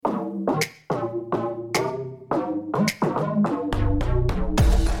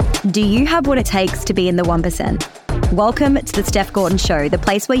Do you have what it takes to be in the 1%? Welcome to the Steph Gordon Show, the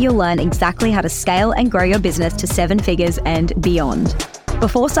place where you'll learn exactly how to scale and grow your business to 7 figures and beyond.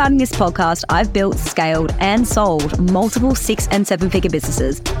 Before starting this podcast, I've built, scaled, and sold multiple 6 and 7-figure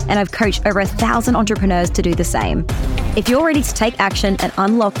businesses, and I've coached over 1,000 entrepreneurs to do the same. If you're ready to take action and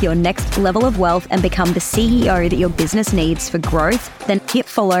unlock your next level of wealth and become the CEO that your business needs for growth, then hit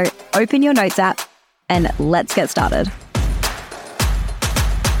follow, open your notes app, and let's get started.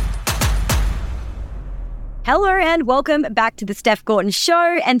 Hello and welcome back to the Steph Gordon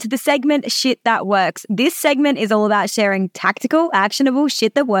Show and to the segment Shit That Works. This segment is all about sharing tactical, actionable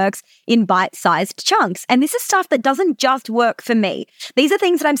shit that works in bite-sized chunks. And this is stuff that doesn't just work for me. These are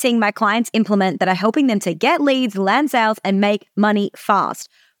things that I'm seeing my clients implement that are helping them to get leads, land sales, and make money fast.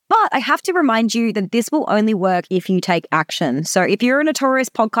 But I have to remind you that this will only work if you take action. So if you're a notorious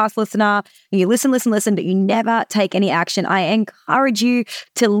podcast listener, you listen, but you never take any action, I encourage you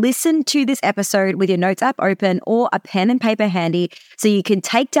to listen to this episode with your notes app open or a pen and paper handy so you can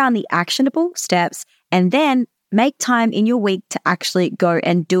take down the actionable steps and then make time in your week to actually go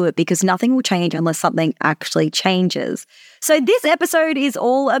and do it, because nothing will change unless something actually changes. So this episode is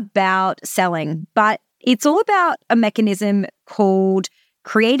all about selling, but it's all about a mechanism called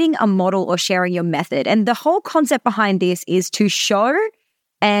creating a model or sharing your method. And the whole concept behind this is to show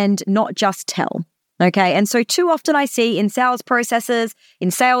and not just tell. Okay. And so too often I see in sales processes, in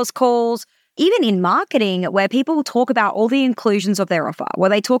sales calls, even in marketing, where people talk about all the inclusions of their offer,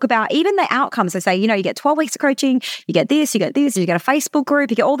 where they talk about even the outcomes. They say, you get 12 weeks of coaching, you get this, you get this, you get a Facebook group,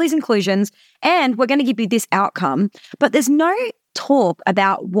 you get all these inclusions, and we're going to give you this outcome. But there's no talk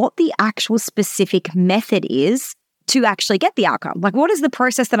about what the actual specific method is to actually get the outcome. Like, what is the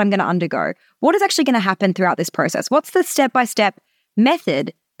process that I'm going to undergo? What is actually going to happen throughout this process? What's the step-by-step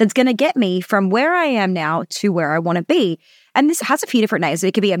method that's going to get me from where I am now to where I want to be? And this has a few different names.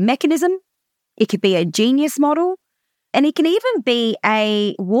 It could be a mechanism, it could be a genius model, and it can even be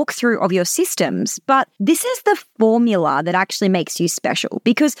a walkthrough of your systems. But this is the formula that actually makes you special,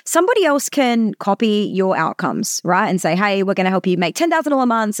 because somebody else can copy your outcomes, right? And say, hey, we're going to help you make $10,000 a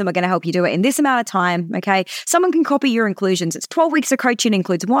month and we're going to help you do it in this amount of time, okay? Someone can copy your inclusions. It's 12 weeks of coaching. It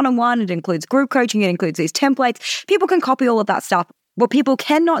includes one-on-one. It includes group coaching. It includes these templates. People can copy all of that stuff. What people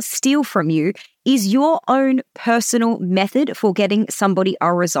cannot steal from you is your own personal method for getting somebody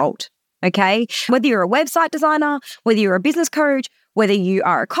a result. Okay, whether you're a website designer, whether you're a business coach, whether you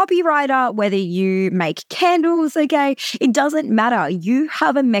are a copywriter, whether you make candles, okay, it doesn't matter. You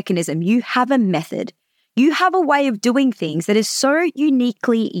have a mechanism, you have a method, you have a way of doing things that is so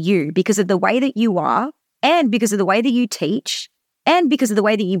uniquely you because of the way that you are, and because of the way that you teach, and because of the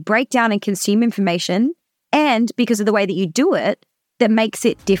way that you break down and consume information, and because of the way that you do it, that makes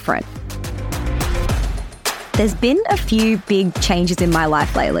it different. There's been a few big changes in my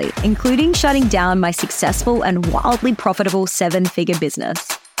life lately, including shutting down my successful and wildly profitable 7-figure business.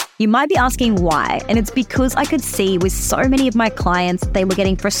 You might be asking why, and it's because I could see with so many of my clients, they were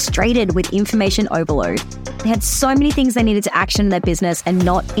getting frustrated with information overload. They had so many things they needed to action in their business and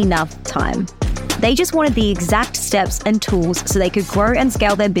not enough time. They just wanted the exact steps and tools so they could grow and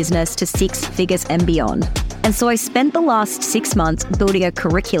scale their business to 6 figures and beyond. And so I spent the last 6 months building a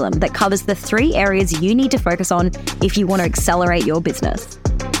curriculum that covers the 3 areas you need to focus on if you want to accelerate your business.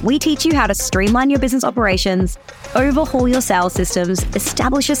 We teach you how to streamline your business operations, overhaul your sales systems,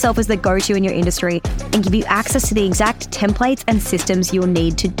 establish yourself as the go-to in your industry, and give you access to the exact templates and systems you'll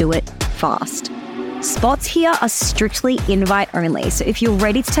need to do it fast. Spots here are strictly invite only, so if you're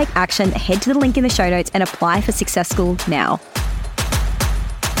ready to take action, head to the link in the show notes and apply for Success School now.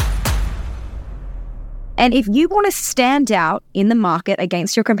 And if you want to stand out in the market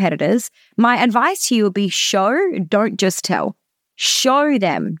against your competitors, my advice to you would be show, don't just tell. Show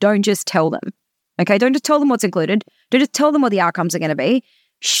them, don't just tell them. Okay, don't just tell them what's included. Don't just tell them what the outcomes are going to be.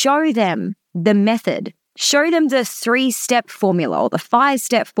 Show them the method. Show them the 3-step formula or the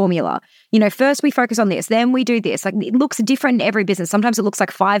 5-step formula. First we focus on this, then we do this. Like, it looks different in every business. Sometimes it looks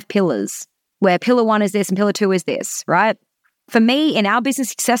like 5 pillars, where pillar 1 is this and pillar 2 is this, right? For me, in our Business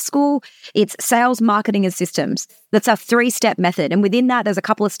Success School, it's sales, marketing, and systems. That's a 3-step method. And within that, there's a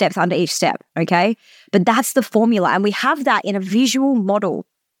couple of steps under each step, okay? But that's the formula. And we have that in a visual model.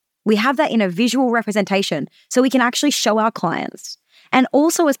 We have that in a visual representation so we can actually show our clients. And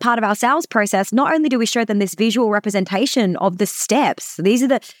also, as part of our sales process, not only do we show them this visual representation of the steps, these are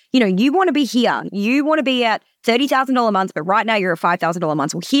the, you want to be here. You want to be at $30,000 a month, but right now you're at $5,000 a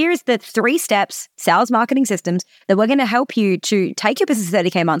month. Well, here's the 3 steps, sales, marketing, systems, that we're going to help you to take your business to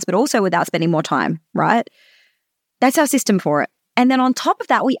 30K months, but also without spending more time, right? That's our system for it. And then on top of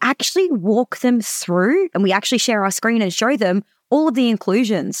that, we actually walk them through and we actually share our screen and show them all of the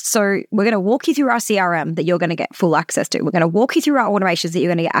inclusions. So we're going to walk you through our CRM that you're going to get full access to. We're going to walk you through our automations that you're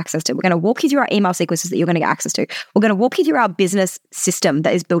going to get access to. We're going to walk you through our email sequences that you're going to get access to. We're going to walk you through our business system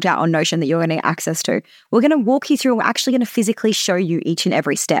that is built out on Notion that you're going to get access to. We're going to walk you through, and we're actually going to physically show you each and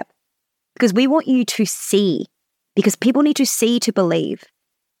every step because we want you to see, because people need to see to believe.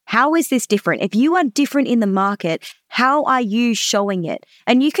 How is this different? If you are different in the market, how are you showing it?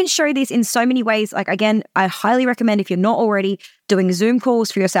 And you can show this in so many ways. Like, again, I highly recommend, if you're not already, doing Zoom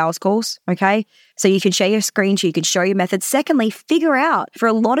calls for your sales calls, okay? So you can share your screen, so you can show your methods. Secondly, figure out, for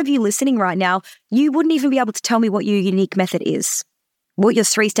a lot of you listening right now, you wouldn't even be able to tell me what your unique method is, what your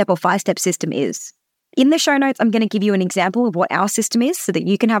 3-step or 5-step system is. In the show notes, I'm going to give you an example of what our system is so that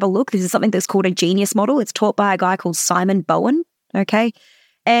you can have a look. This is something that's called a Genius model. It's taught by a guy called Simon Bowen, okay?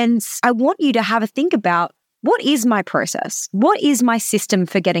 And I want you to have a think about, what is my process? What is my system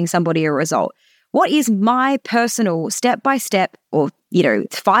for getting somebody a result? What is my personal step-by-step or,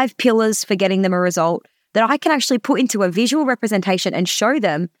 5 pillars for getting them a result that I can actually put into a visual representation and show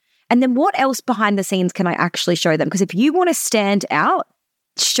them? And then what else behind the scenes can I actually show them? Because if you want to stand out,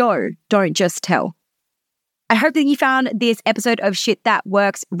 show, don't just tell. I hope that you found this episode of Shit That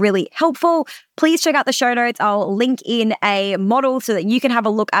Works really helpful. Please check out the show notes. I'll link in a model so that you can have a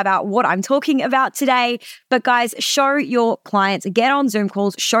look about what I'm talking about today. But guys, show your clients, get on Zoom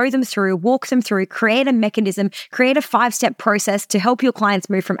calls, show them through, walk them through, create a mechanism, create a 5-step process to help your clients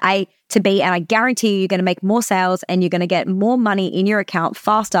move from A to B. And I guarantee you're going to make more sales and you're going to get more money in your account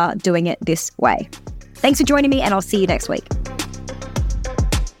faster doing it this way. Thanks for joining me, and I'll see you next week.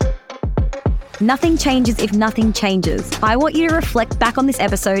 Nothing changes if nothing changes. I want you to reflect back on this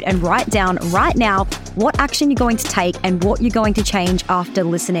episode and write down right now what action you're going to take and what you're going to change after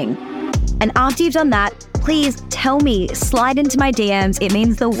listening. And after you've done that, please tell me, slide into my DMs. It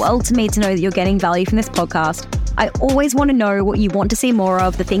means the world to me to know that you're getting value from this podcast. I always want to know what you want to see more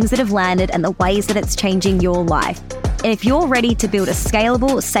of, the things that have landed and the ways that it's changing your life. And if you're ready to build a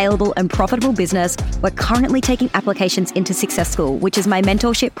scalable, saleable, and profitable business, we're currently taking applications into Success School, which is my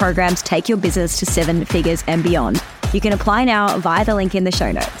mentorship program to take your business to 7 figures and beyond. You can apply now via the link in the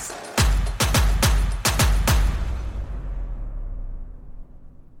show notes.